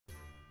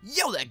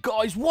Yo there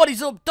guys, what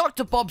is up?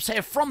 Dr. Bob's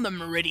here from the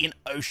Meridian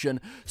Ocean.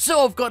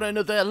 So I've got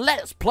another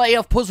Let's Play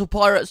of Puzzle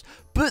Pirates,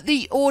 but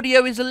the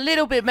audio is a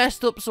little bit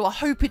messed up, so I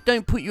hope it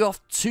don't put you off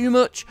too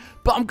much.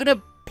 But I'm going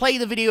to play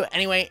the video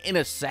anyway in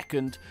a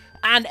second.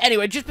 And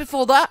anyway, just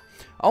before that,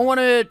 I want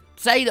to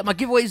say that my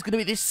giveaway is going to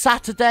be this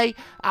Saturday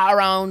at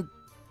around,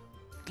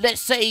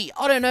 let's say,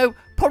 I don't know,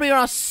 probably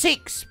around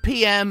 6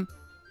 PM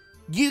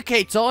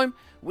UK time,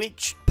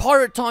 which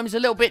pirate time is a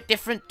little bit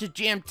different to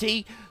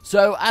GMT.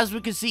 So as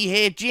we can see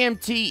here,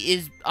 GMT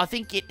is, I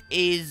think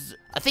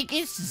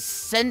it's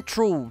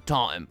Central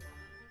Time.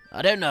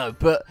 I don't know,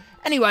 but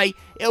anyway,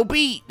 it'll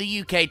be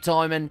the UK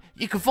time, and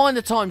you can find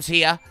the times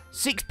here.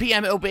 6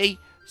 PM it'll be.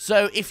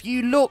 So if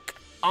you look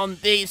on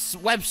this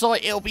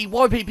website, it'll be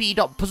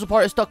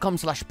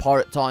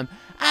ypp.puzzlepirates.com/pirate time,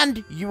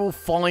 and you will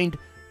find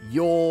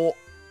your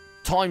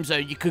time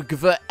zone. You can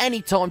convert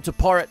any time to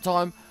pirate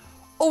time.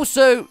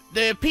 Also,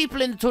 the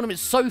people in the tournament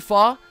so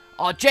far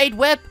are Jade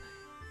Webb,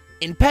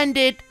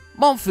 Impended,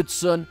 Montford's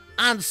Son,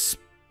 and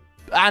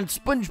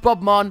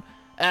SpongeBob Mon.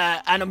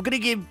 And I'm going to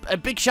give a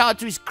big shout out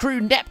to his crew,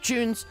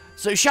 Neptunes.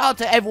 So shout out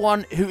to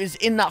everyone who is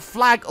in that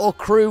flag or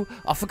crew.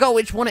 I forgot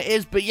which one it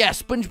is, but yeah,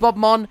 SpongeBob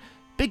Mon.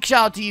 Big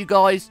shout out to you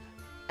guys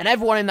and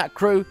everyone in that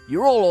crew.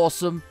 You're all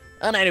awesome.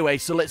 And anyway,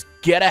 so let's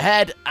get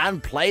ahead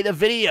and play the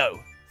video.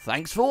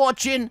 Thanks for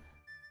watching.